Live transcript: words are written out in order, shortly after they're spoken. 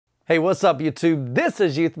Hey, what's up YouTube? This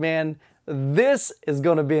is Youth Man. This is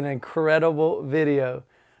going to be an incredible video.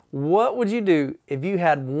 What would you do if you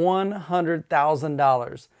had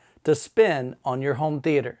 $100,000 to spend on your home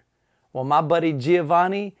theater? Well, my buddy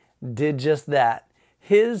Giovanni did just that.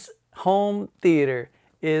 His home theater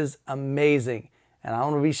is amazing. And I'm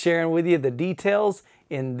going to be sharing with you the details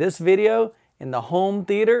in this video in the home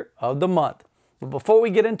theater of the month. But before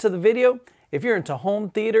we get into the video, if you're into home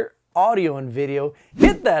theater, audio and video,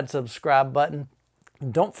 hit that subscribe button.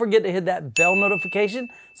 Don't forget to hit that bell notification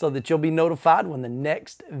so that you'll be notified when the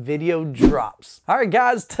next video drops. All right,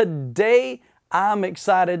 guys, today I'm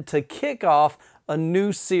excited to kick off a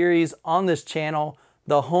new series on this channel,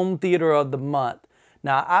 the home theater of the month.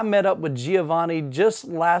 Now, I met up with Giovanni just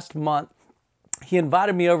last month. He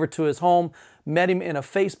invited me over to his home, met him in a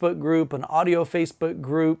Facebook group, an audio Facebook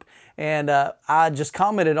group, and I just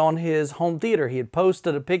commented on his home theater. He had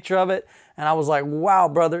posted a picture of it, and I was like, wow,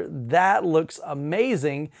 brother, that looks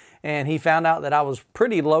amazing. And he found out that I was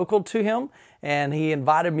pretty local to him, and he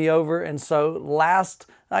invited me over. And so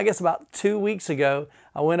I guess about 2 weeks ago,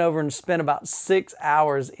 I went over and spent about 6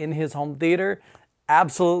 hours in his home theater.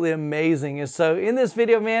 Absolutely amazing. And so in this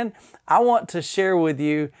video, man, I want to share with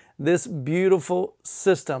you this beautiful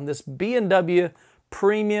system, this B&W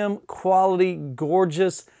premium quality,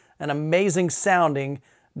 gorgeous, and amazing sounding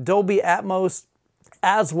Dolby Atmos,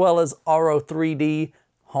 as well as Auro-3D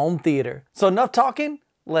home theater. So enough talking,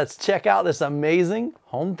 let's check out this amazing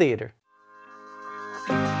home theater.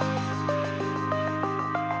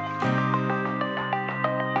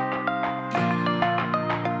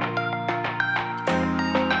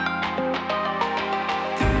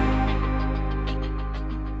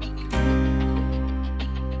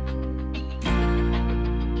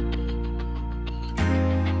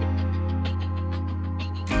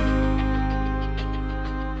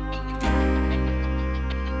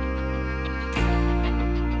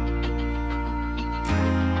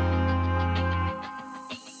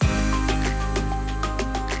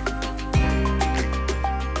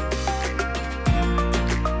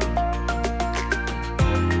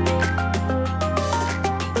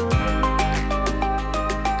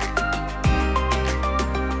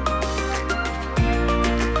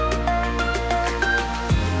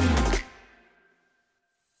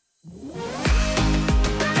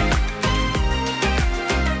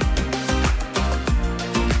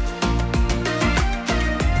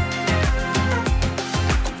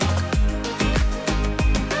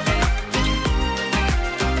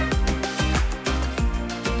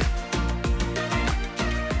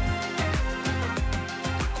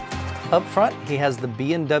 Up front, he has the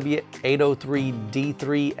B&W 803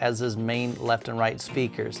 D3 as his main left and right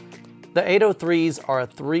speakers. The 803s are a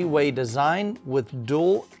three-way design with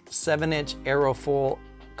dual 7-inch aerofoil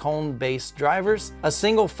cone bass drivers, a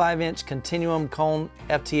single 5-inch continuum cone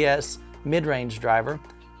FTS mid-range driver,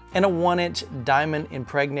 and a 1-inch diamond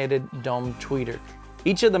impregnated dome tweeter.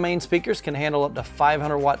 Each of the main speakers can handle up to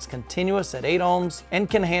 500 watts continuous at 8 ohms and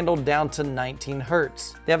can handle down to 19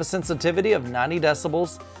 hertz. They have a sensitivity of 90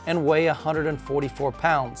 decibels and weigh 144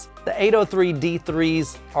 pounds. The 803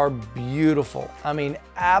 D3s are beautiful. I mean,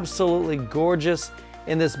 absolutely gorgeous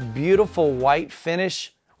in this beautiful white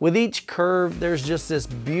finish. With each curve, there's just this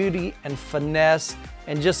beauty and finesse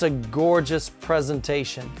and just a gorgeous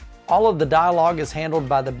presentation. All of the dialogue is handled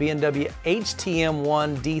by the B&W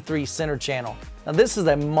HTM1 D3 center channel. Now this is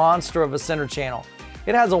a monster of a center channel.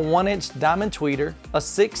 It has a 1-inch diamond tweeter, a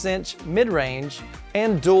 6-inch mid-range,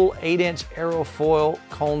 and dual 8-inch aerofoil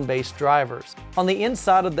cone bass drivers. On the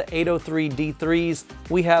inside of the 803 D3s,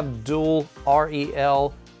 we have dual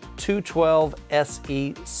REL 212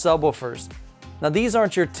 SE subwoofers. Now these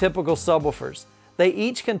aren't your typical subwoofers. They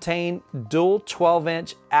each contain dual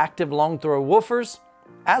 12-inch active long throw woofers,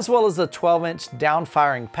 as well as a 12-inch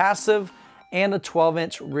down-firing passive and a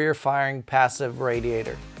 12-inch rear-firing passive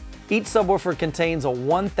radiator. Each subwoofer contains a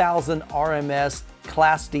 1000 RMS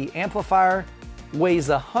Class D amplifier, weighs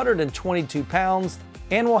 122 pounds,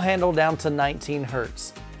 and will handle down to 19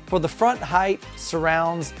 hertz. For the front height,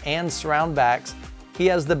 surrounds, and surround backs, he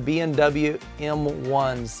has the B&W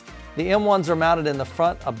M1s. The M1s are mounted in the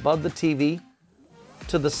front above the TV,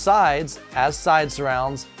 to the sides as side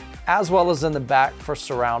surrounds, as well as in the back for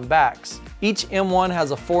surround backs. Each M1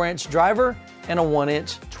 has a 4-inch driver and a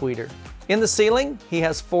 1-inch tweeter. In the ceiling, he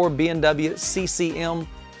has 4 B&W CCM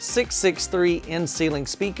 663 in-ceiling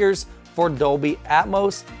speakers for Dolby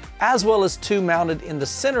Atmos, as well as 2 mounted in the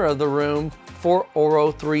center of the room for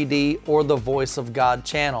Auro-3D or the Voice of God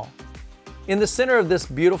channel. In the center of this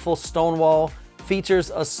beautiful stone wall features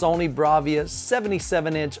a Sony Bravia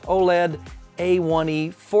 77-inch OLED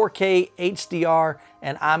A1E 4K HDR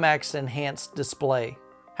and IMAX enhanced display.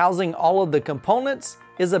 Housing all of the components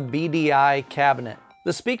is a BDI cabinet.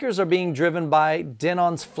 The speakers are being driven by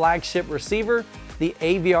Denon's flagship receiver, the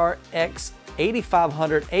AVR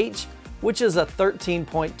X8500H, which is a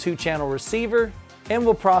 13.2 channel receiver and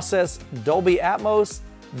will process Dolby Atmos,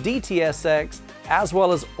 DTS:X, as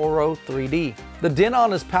well as Auro-3D. The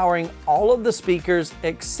Denon is powering all of the speakers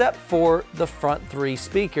except for the front three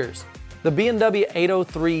speakers. The B&W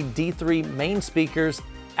 803 D3 main speakers,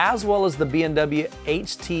 as well as the B&W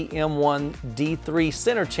HT-M1 D3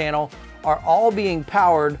 center channel, are all being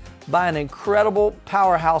powered by an incredible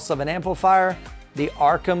powerhouse of an amplifier, the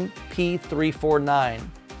Arkham P349.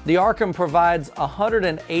 The Arkham provides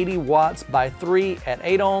 180 watts by 3 at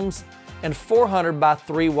 8 ohms and 400 by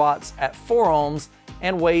 3 watts at 4 ohms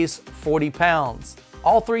and weighs 40 pounds.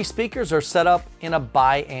 All three speakers are set up in a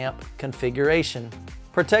bi-amp configuration.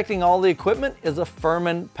 Protecting all the equipment is a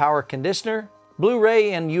Furman power conditioner.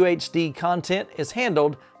 Blu-ray and UHD content is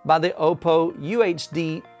handled by the Oppo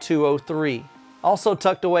UHD 203. Also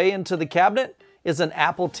tucked away into the cabinet is an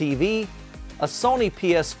Apple TV, a Sony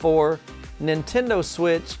PS4, Nintendo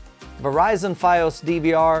Switch, Verizon Fios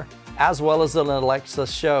DVR, as well as an Alexa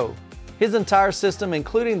Show. His entire system,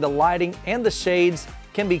 including the lighting and the shades,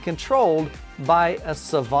 can be controlled by a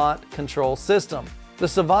Savant control system. The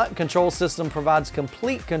Savant control system provides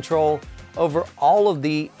complete control over all of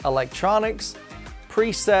the electronics,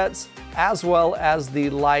 presets, as well as the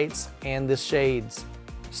lights and the shades.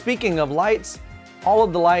 Speaking of lights, all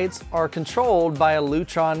of the lights are controlled by a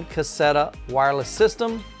Lutron Cassetta wireless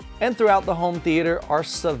system, and throughout the home theater are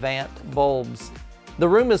Savant bulbs. The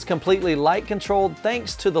room is completely light controlled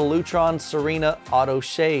thanks to the Lutron Serena Auto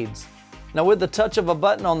Shades. Now with the touch of a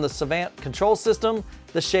button on the Savant control system,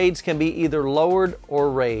 the shades can be either lowered or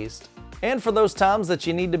raised. And for those times that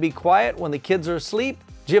you need to be quiet when the kids are asleep,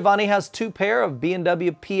 Giovanni has 2 pair of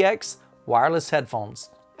B&W PX wireless headphones.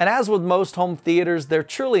 And as with most home theaters, they're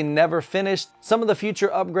truly never finished. Some of the future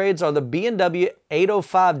upgrades are the B&W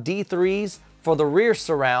 805 D3s for the rear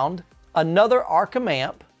surround, another Arkham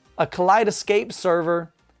amp, a Kaleidoscape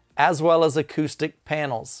server, as well as acoustic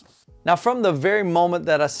panels. Now from the very moment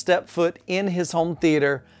that I stepped foot in his home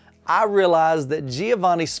theater, I realized that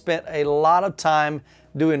Giovanni spent a lot of time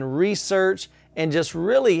doing research and just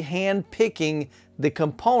really hand-picking the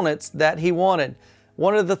components that he wanted.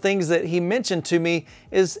 One of the things that he mentioned to me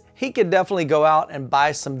is he could definitely go out and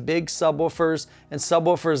buy some big subwoofers and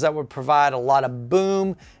subwoofers that would provide a lot of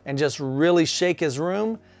boom and just really shake his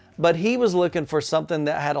room. But he was looking for something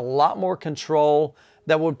that had a lot more control,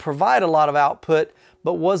 that would provide a lot of output,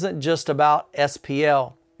 but wasn't just about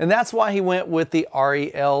SPL. And that's why he went with the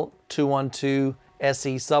REL 212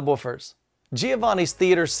 SE subwoofers. Giovanni's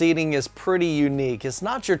theater seating is pretty unique. It's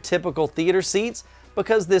not your typical theater seats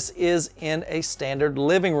because this is in a standard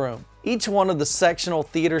living room. Each one of the sectional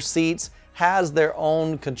theater seats has their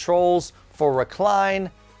own controls for recline,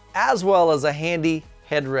 as well as a handy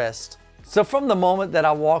headrest. So from the moment that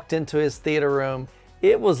I walked into his theater room,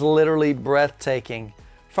 it was literally breathtaking.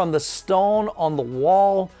 From the stone on the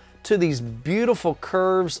wall, to these beautiful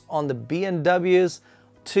curves on the B&Ws,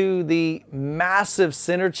 to the massive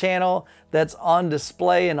center channel that's on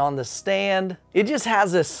display and on the stand. It just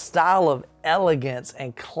has this style of elegance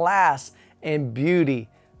and class and beauty.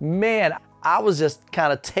 Man, I was just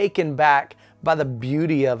kind of taken back by the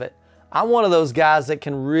beauty of it. I'm one of those guys that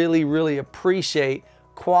can really appreciate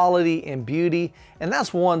quality and beauty, and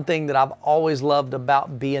that's one thing that I've always loved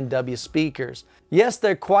about B&W speakers. Yes,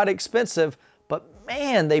 they're quite expensive, but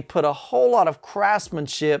man, they put a whole lot of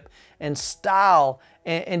craftsmanship and style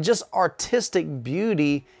and just artistic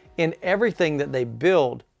beauty in everything that they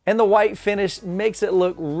build. And the white finish makes it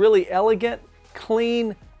look really elegant,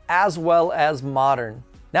 clean, as well as modern.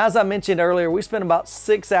 Now, as I mentioned earlier, we spent about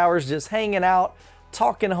 6 hours just hanging out,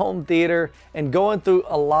 talking home theater, and going through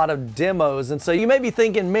a lot of demos. And so you may be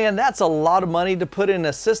thinking, man, that's a lot of money to put in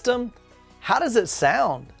a system. How does it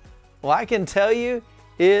sound? Well, I can tell you,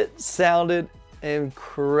 it sounded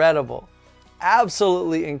incredible.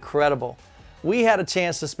 Absolutely incredible. We had a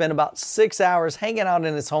chance to spend about 6 hours hanging out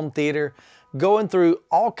in his home theater, going through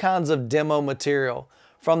all kinds of demo material,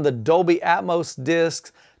 from the Dolby Atmos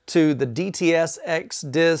discs to the DTS:X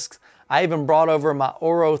discs. I even brought over my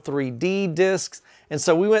Auro-3D discs. And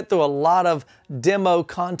so we went through a lot of demo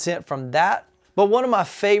content from that. But one of my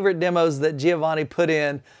favorite demos that Giovanni put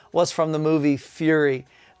in was from the movie Fury.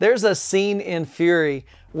 There's a scene in Fury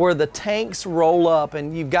where the tanks roll up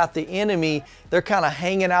and you've got the enemy, they're kind of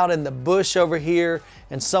hanging out in the bush over here,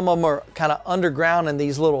 and some of them are kind of underground in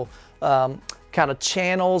these little kind of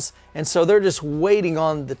channels, and so they're just waiting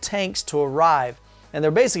on the tanks to arrive, and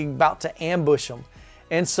they're basically about to ambush them.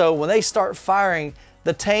 And so when they start firing,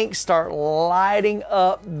 the tanks start lighting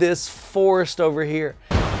up this forest over here.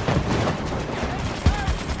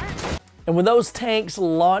 And when those tanks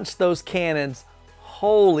launched those cannons,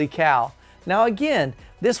 holy cow. Now again,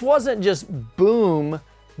 this wasn't just boom,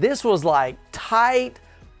 this was like tight,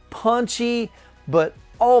 punchy, but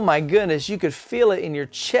oh my goodness, you could feel it in your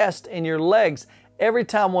chest and your legs every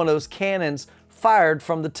time one of those cannons fired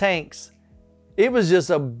from the tanks. It was just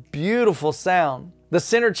a beautiful sound. The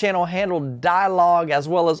center channel handled dialogue as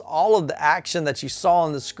well as all of the action that you saw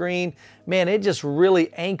on the screen. Man, it just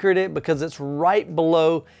really anchored it because it's right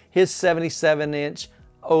below his 77-inch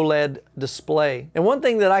OLED display. And one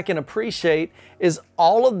thing that I can appreciate is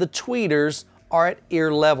all of the tweeters are at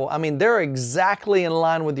ear level. I mean, they're exactly in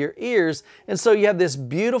line with your ears, and so you have this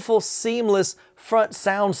beautiful, seamless front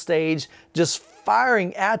sound stage just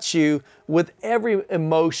firing at you with every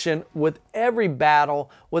emotion, with every battle,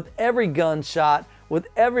 with every gunshot, with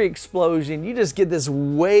every explosion. You just get this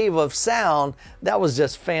wave of sound that was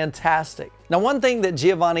just fantastic. Now, one thing that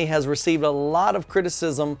Giovanni has received a lot of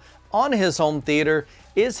criticism on his home theater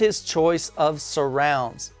is his choice of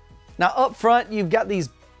surrounds. Now, up front, you've got these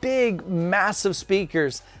big, massive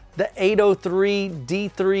speakers, the 803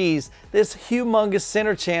 D3s, this humongous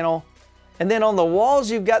center channel, and then on the walls,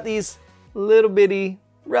 you've got these little bitty,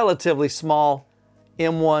 relatively small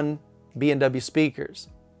M1 B&W speakers.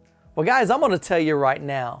 Well, guys, I'm going to tell you right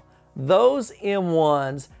now, those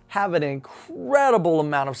M1s have an incredible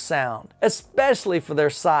amount of sound, especially for their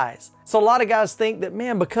size. So a lot of guys think that,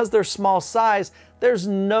 man, because they're small size, there's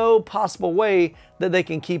no possible way that they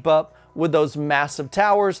can keep up with those massive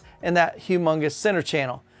towers and that humongous center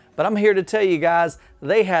channel. But I'm here to tell you guys,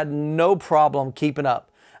 they had no problem keeping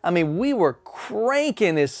up. I mean, we were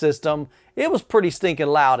cranking this system. It was pretty stinking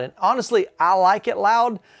loud. And honestly, I like it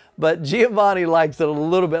loud, but Giovanni likes it a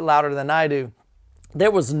little bit louder than I do.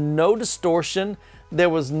 There was no distortion. There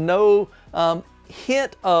was no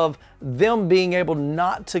hint of them being able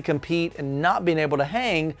not to compete and not being able to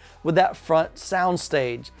hang with that front sound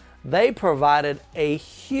stage. They provided a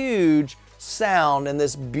huge sound and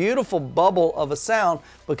this beautiful bubble of a sound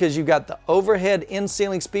because you got the overhead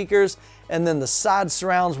in-ceiling speakers and then the side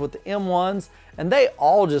surrounds with the M1s, and they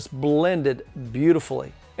all just blended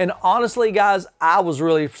beautifully. And honestly, guys, I was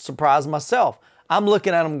really surprised myself. I'm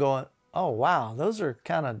looking at them going, oh wow, those are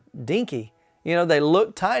kind of dinky. You know, they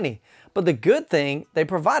look tiny. But the good thing, they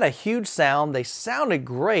provide a huge sound. They sounded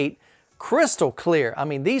great, crystal clear. I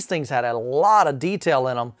mean, these things had a lot of detail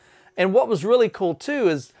in them. And what was really cool too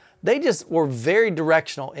is they just were very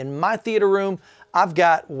directional. In my theater room, I've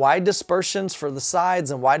got wide dispersions for the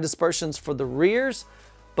sides and wide dispersions for the rears.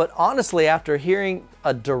 But honestly, after hearing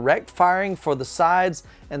a direct firing for the sides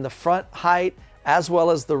and the front height, as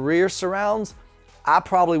well as the rear surrounds, I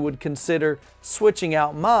probably would consider switching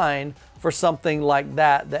out mine for something like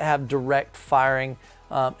that have direct firing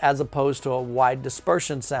as opposed to a wide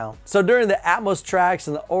dispersion sound. So during the Atmos tracks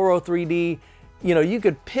and the Auro-3D, you know, you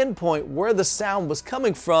could pinpoint where the sound was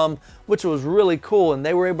coming from, which was really cool. And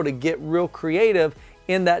they were able to get real creative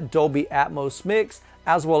in that Dolby Atmos mix,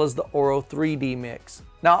 as well as the Auro-3D mix.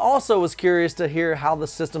 Now, I also was curious to hear how the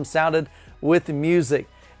system sounded with music.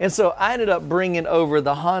 And so I ended up bringing over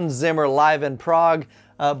the Hans Zimmer Live in Prague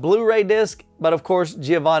Blu-ray disc, but of course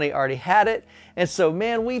Giovanni already had it. And so,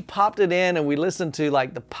 man, we popped it in and we listened to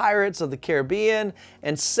like the Pirates of the Caribbean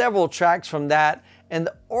and several tracks from that. And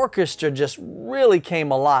the orchestra just really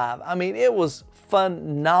came alive. I mean, it was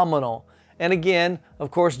phenomenal. And again,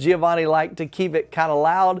 of course, Giovanni liked to keep it kind of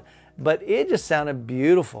loud, but it just sounded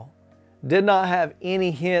beautiful. Did not have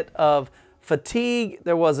any hint of fatigue.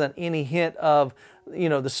 There wasn't any hint of, you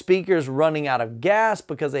know, the speakers running out of gas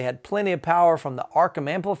because they had plenty of power from the Arkham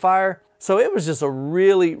amplifier. So it was just a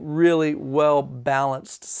really, really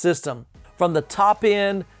well-balanced system. From the top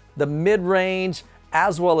end, the mid-range,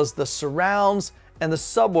 as well as the surrounds and the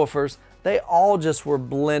subwoofers, they all just were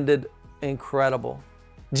blended incredible.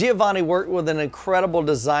 Giovanni worked with an incredible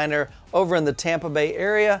designer over in the Tampa Bay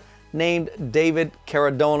area named David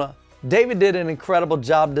Cardona. David did an incredible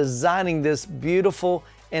job designing this beautiful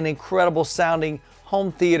and incredible sounding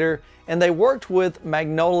home theater, and they worked with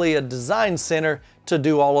Magnolia Design Center to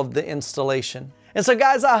do all of the installation. And so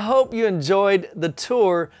guys, I hope you enjoyed the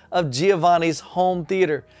tour of Giovanni's home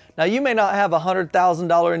theater. Now, you may not have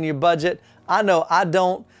 $100,000 in your budget. I know I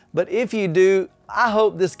don't, but if you do, I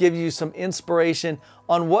hope this gives you some inspiration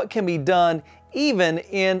on what can be done even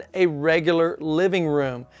in a regular living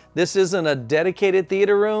room. This isn't a dedicated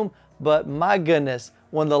theater room, but my goodness,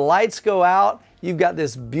 when the lights go out you've got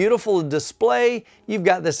this beautiful display, you've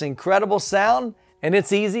got this incredible sound, and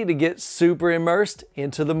it's easy to get super immersed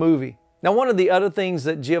into the movie. Now, one of the other things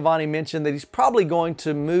that Giovanni mentioned that he's probably going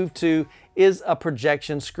to move to is a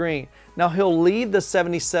projection screen. Now, he'll leave the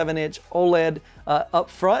 77-inch OLED up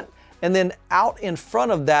front, and then out in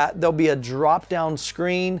front of that, there'll be a drop-down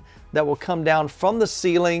screen that will come down from the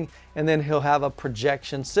ceiling, and then he'll have a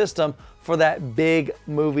projection system for that big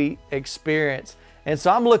movie experience. And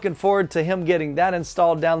so I'm looking forward to him getting that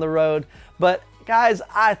installed down the road. But guys,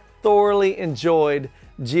 I thoroughly enjoyed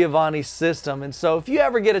Giovanni's system. And so if you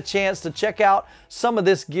ever get a chance to check out some of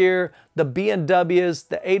this gear, the B&Ws,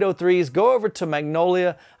 the 803s, go over to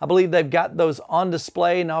Magnolia. I believe they've got those on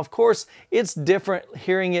display. Now, of course, it's different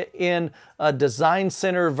hearing it in a design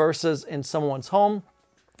center versus in someone's home.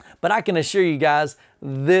 But I can assure you guys,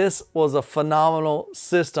 this was a phenomenal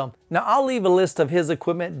system. Now, I'll leave a list of his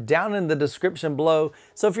equipment down in the description below.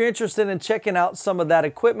 So if you're interested in checking out some of that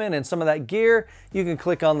equipment and some of that gear, you can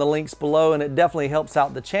click on the links below, and it definitely helps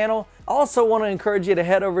out the channel. I also want to encourage you to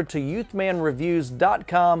head over to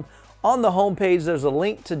youthmanreviews.com. On the homepage, there's a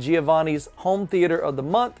link to Giovanni's Home Theater of the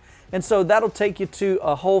Month. And so that'll take you to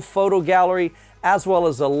a whole photo gallery as well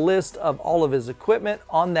as a list of all of his equipment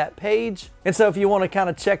on that page. And so if you want to kind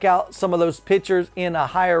of check out some of those pictures in a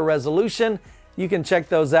higher resolution, you can check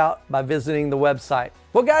those out by visiting the website.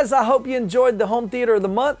 Well guys, I hope you enjoyed the Home Theater of the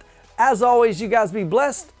Month. As always, you guys be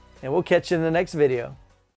blessed, and we'll catch you in the next video.